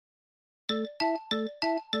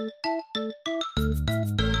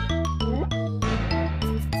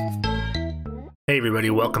Hey everybody,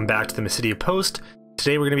 welcome back to the Mysidia Post.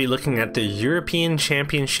 Today we're going to be looking at the European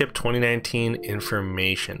Championship 2019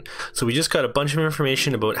 information. So we just got a bunch of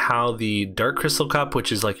information about how the Dark Crystal Cup,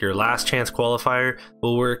 which is like your last chance qualifier,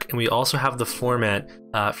 will work, and we also have the format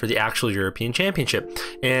for the actual European Championship.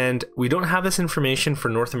 And we don't have this information for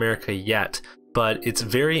North America yet, but it's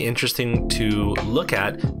very interesting to look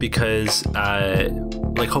at because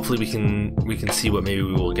like hopefully we can see what maybe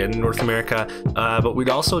we will get in North America, but we'd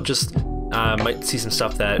also just might see some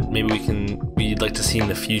stuff that maybe we'd like to see in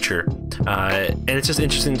the future, and it's just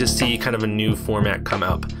interesting to see kind of a new format come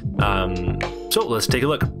up. So let's take a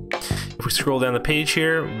look. If we scroll down the page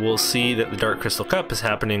here, we'll see that the Dark Crystal Cup is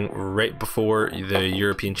happening right before the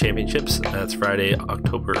European Championships. That's Friday,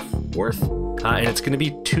 October 4th. And it's going to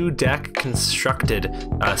be 2-deck constructed,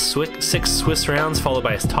 6 Swiss rounds followed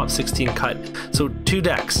by a top 16 cut. So 2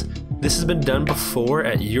 decks. This has been done before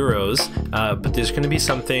at Euros, but there's going to be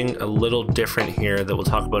something a little different here that we'll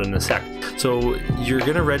talk about in a sec. So you're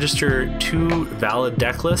going to register 2 valid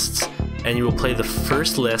deck lists, and you will play the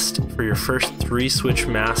first list for your first 3 Switch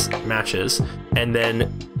matches, and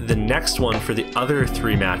then the next one for the other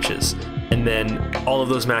 3 matches. And then all of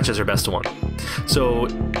those matches are best of 1. So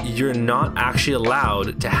you're not actually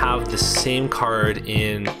allowed to have the same card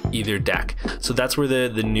in either deck. So that's where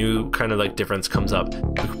the new kind of like difference comes up.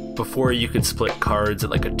 Before you could split cards at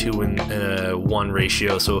like a 2 and a 1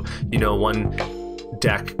 ratio. So, you know, one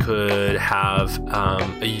deck could have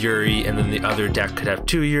a Yuri, and then the other deck could have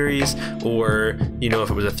 2 Yuris, or, you know, if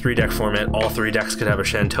it was a 3-deck format, all 3 decks could have a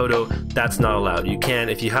Shantoto. That's not allowed. You can't,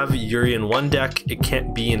 if you have Yuri in one deck, it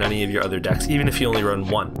can't be in any of your other decks, even if you only run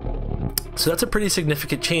 1. So that's a pretty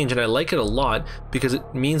significant change, and I like it a lot because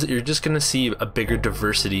it means that you're just going to see a bigger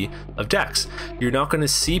diversity of decks. You're not going to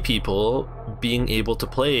see people being able to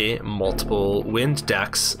play multiple wind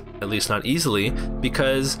decks, at least not easily,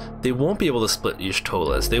 because they won't be able to split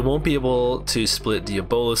Y'shtolas. They won't be able to split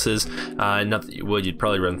Diaboluses. Not that you would, you'd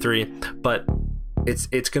probably run 3, but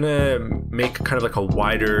it's going to make kind of like a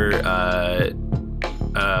wider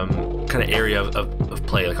kind of area of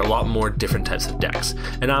play, like a lot more different types of decks,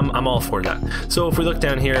 and I'm all for that. So if we look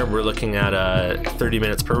down here, we're looking at 30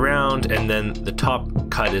 minutes per round, and then the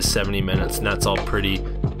top cut is 70 minutes, and that's all pretty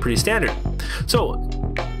standard. So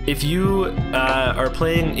if you are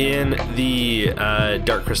playing in the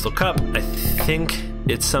Dark Crystal Cup, I think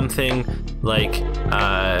it's something like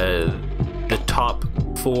the top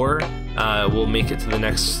 4 will make it to the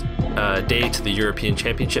next day to the European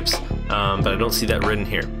Championships, but I don't see that written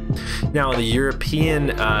here. Now the European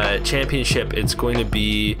Championship, it's going to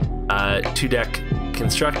be 2-deck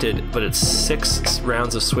constructed, but it's 6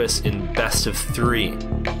 rounds of Swiss in best of 3.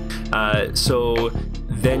 So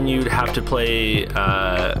then you'd have to play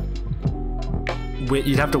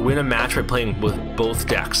you'd have to win a match by playing with both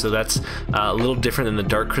decks, so that's a little different than the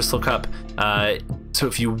Dark Crystal Cup. So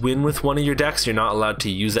if you win with one of your decks, you're not allowed to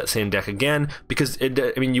use that same deck again, because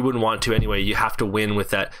I mean, you wouldn't want to anyway. You have to win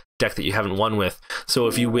with that deck that you haven't won with. So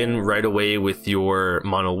if you win right away with your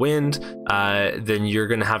mono wind, then you're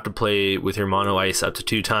going to have to play with your mono ice up to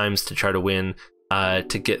 2 times to try to win,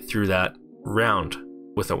 to get through that round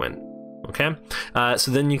with a win. Okay, so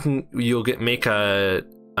then you'll make a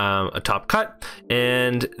top cut,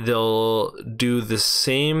 and they'll do the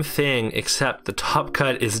same thing, except the top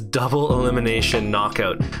cut is double elimination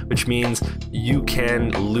knockout, which means you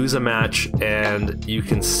can lose a match and you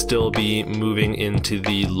can still be moving into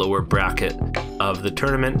the lower bracket of the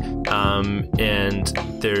tournament, and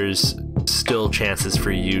there's still chances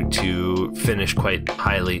for you to finish quite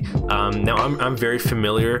highly. Now I'm very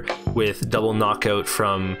familiar with double knockout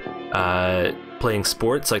from playing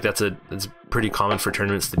sports. Like it's pretty common for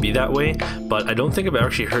tournaments to be that way, but I don't think I've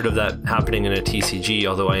actually heard of that happening in a TCG,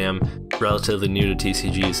 although I am relatively new to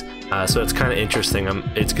TCGs, so it's kind of interesting.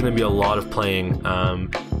 It's going to be a lot of playing,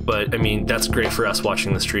 but I mean, that's great for us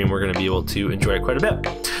watching the stream. We're going to be able to enjoy it quite a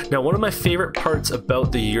bit. Now, one of my favorite parts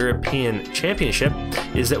about the European Championship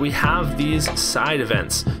is that we have these side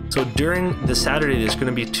events. So during the Saturday, there's going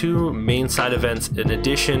to be 2 main side events in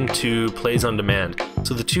addition to plays on demand.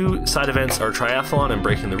 So the 2 side events are triathlon and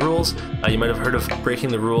breaking the rules. You might have heard of breaking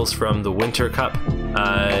the rules from the Winter Cup,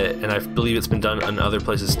 and I believe it's been done in other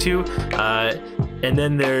places too. And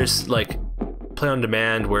then there's like play on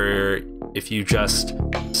demand, where if you just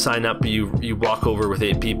sign up, you walk over with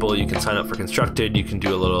 8 people, you can sign up for constructed, you can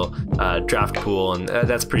do a little draft pool, and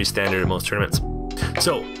that's pretty standard in most tournaments.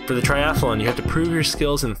 So for the triathlon, you have to prove your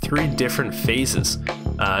skills in 3 different phases.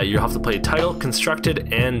 You'll have to play title,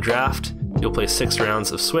 constructed, and draft. You'll play 6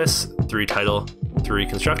 rounds of Swiss, 3 title, 3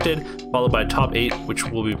 constructed, followed by top 8, which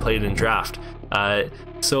will be played in draft.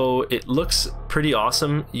 So it looks pretty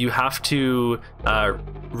awesome. You have to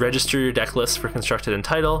register your deck list for constructed and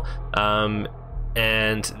title,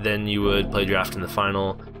 and then you would play draft in the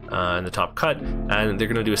final, in the top cut, and they're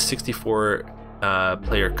going to do a 64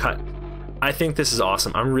 player cut. I think this is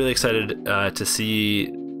awesome. I'm really excited to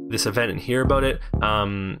see this event and hear about it.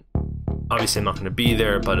 Obviously I'm not going to be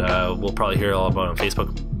there, but we'll probably hear all about it on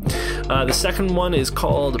Facebook. The second one is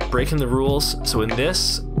called Breaking the Rules. So in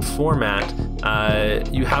this format,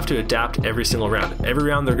 you have to adapt every single round. Every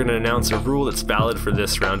round they're going to announce a rule that's valid for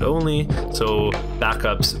this round only. So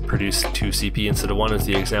backups produce 2 CP instead of 1 is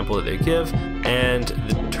the example that they give. And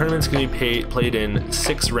the tournament's going to be played in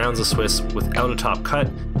 6 rounds of Swiss without a top cut.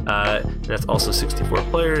 That's also 64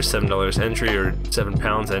 players, $7 entry or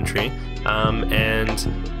 £7 entry.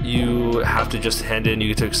 And you have to just hand in,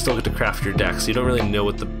 you still get to craft your deck. So you don't really know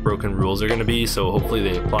what the broken rules are going to be. So hopefully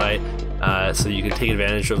they apply so you can take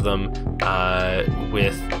advantage of them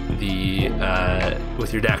with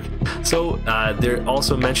your deck. So they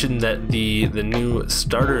also mentioned that the new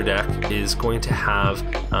starter deck is going to have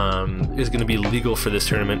is going to be legal for this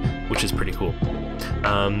tournament, which is pretty cool.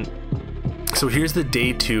 So here's the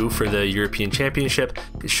day 2 for the European Championship.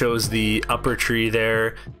 It shows the upper tree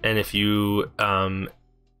there, and if you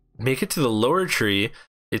make it to the lower tree,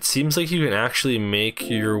 it seems like you can actually make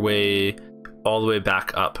your way all the way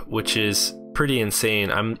back up, which is pretty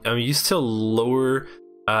insane. I'm used to lower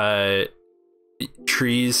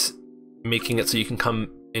trees making it so you can come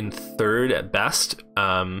in 3rd at best,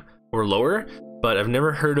 or lower, but I've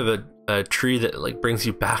never heard of a tree that like brings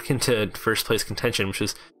you back into 1st place contention, which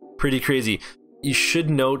is pretty crazy. You should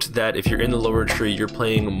note that if you're in the lower tree, you're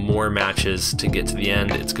playing more matches to get to the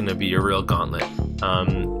end. It's going to be a real gauntlet.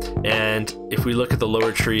 And if we look at the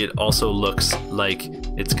lower tree, it also looks like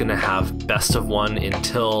it's going to have best of 1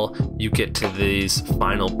 until you get to these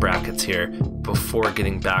final brackets here before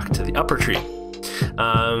getting back to the upper tree.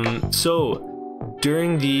 So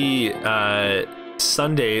during the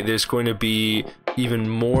Sunday, there's going to be even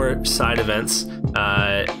more side events,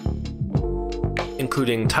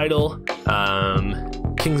 including title,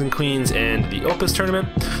 Kings and Queens, and the Opus tournament.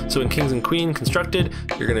 So in Kings and Queen constructed,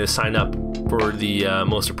 you're going to sign up for the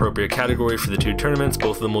most appropriate category for the 2 tournaments.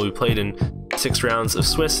 Both of them will be played in 6 rounds of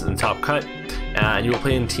Swiss and top cut, and you will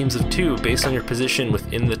play in teams of 2 based on your position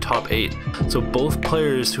within the top 8. So both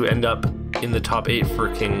players who end up in the top 8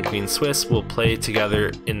 for King and Queen Swiss will play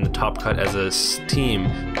together in the top cut as a team.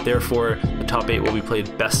 Therefore, the top 8 will be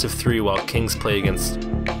played best of 3, while Kings play against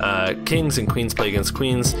Kings and Queens play against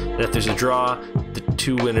Queens. And if there's a draw, the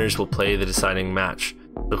 2 winners will play the deciding match.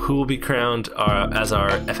 So who will be crowned as our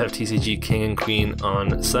FFTCG King and Queen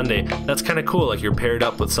on Sunday? That's kind of cool. Like, you're paired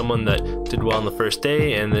up with someone that did well on the first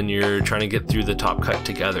day, and then you're trying to get through the top cut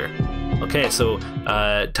together. Okay, so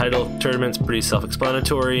title tournament's pretty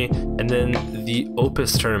self-explanatory, and then the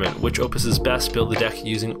Opus tournament. Which Opus is best? Build the deck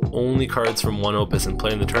using only cards from 1 Opus and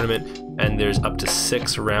play in the tournament, and there's up to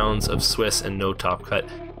 6 rounds of Swiss and no top cut.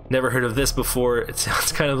 Never heard of this before. It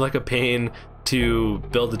sounds kind of like a pain to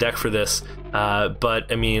build the deck for this,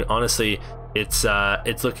 but I mean, honestly, it's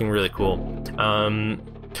looking really cool.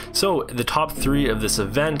 So the top 3 of this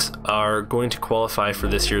event are going to qualify for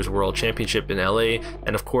this year's World Championship in LA,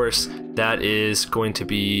 and of course that is going to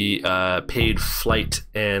be paid flight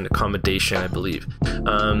and accommodation, I believe.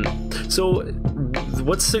 So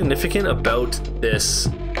what's significant about this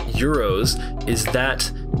Euros is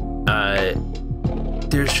that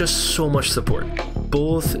there's just so much support.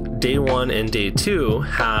 Both day 1 and day 2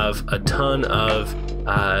 have a ton of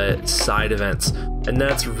side events, and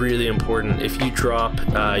that's really important. If you drop,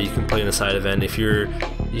 you can play in a side event. If you're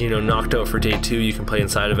knocked out for day 2, you can play in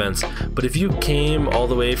side events. But if you came all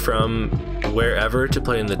the way from wherever to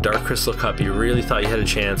play in the Dark Crystal Cup, you really thought you had a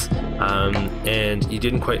chance, and you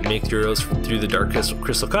didn't quite make the Euros through the Dark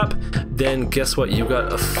Crystal Cup, then guess what? You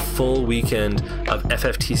got a full weekend of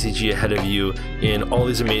FFTCG ahead of you in all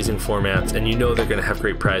these amazing formats, and you know they're going to have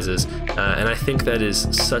great prizes. And I think that is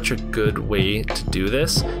such a good way to do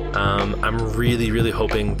this. I'm really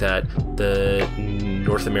hoping that the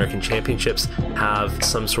North American Championships have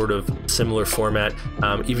some sort of similar format,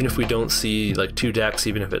 even if we don't see like 2 decks,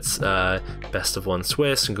 even if it's best of 1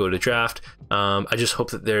 Swiss and go to draft. I just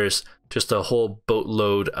hope that there's just a whole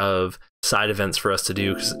boatload of side events for us to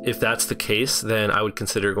do, because if that's the case, then I would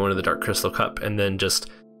consider going to the Dark Crystal Cup, and then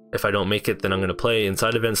just, if I don't make it, then I'm going to play in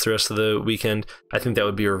side events the rest of the weekend. I think that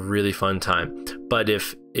would be a really fun time. But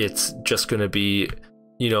if it's just going to be,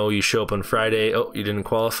 you show up on Friday, oh, you didn't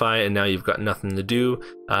qualify, and now you've got nothing to do,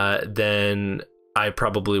 then I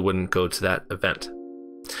probably wouldn't go to that event.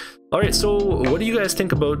 All right, so what do you guys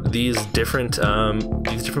think about these different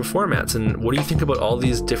formats, and what do you think about all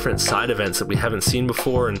these different side events that we haven't seen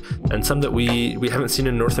before, and some that we haven't seen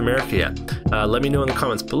in North America yet? Let me know in the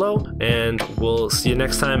comments below, and we'll see you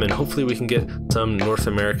next time, and hopefully we can get some North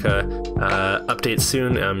America updates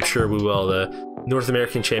soon. I'm sure we will. The North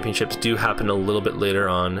American Championships do happen a little bit later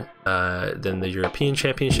on than the European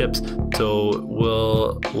Championships, so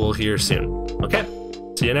we'll hear soon. Okay,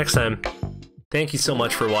 see you next time. Thank you so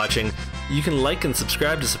much for watching. You can like and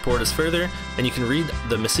subscribe to support us further, and you can read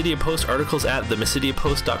the Mysidia Post articles at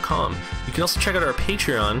themysidiapost.com. You can also check out our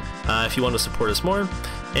Patreon if you want to support us more.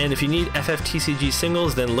 And if you need FFTCG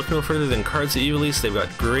singles, then look no further than Cards of Ivalice. They've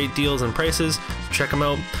got great deals and prices. Check them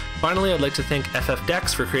out. Finally, I'd like to thank FF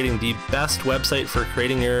Decks for creating the best website for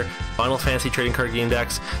creating your Final Fantasy trading card game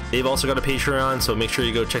decks. They've also got a Patreon, so make sure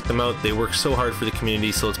you go check them out. They work so hard for the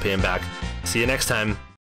community, so let's pay them back. See you next time.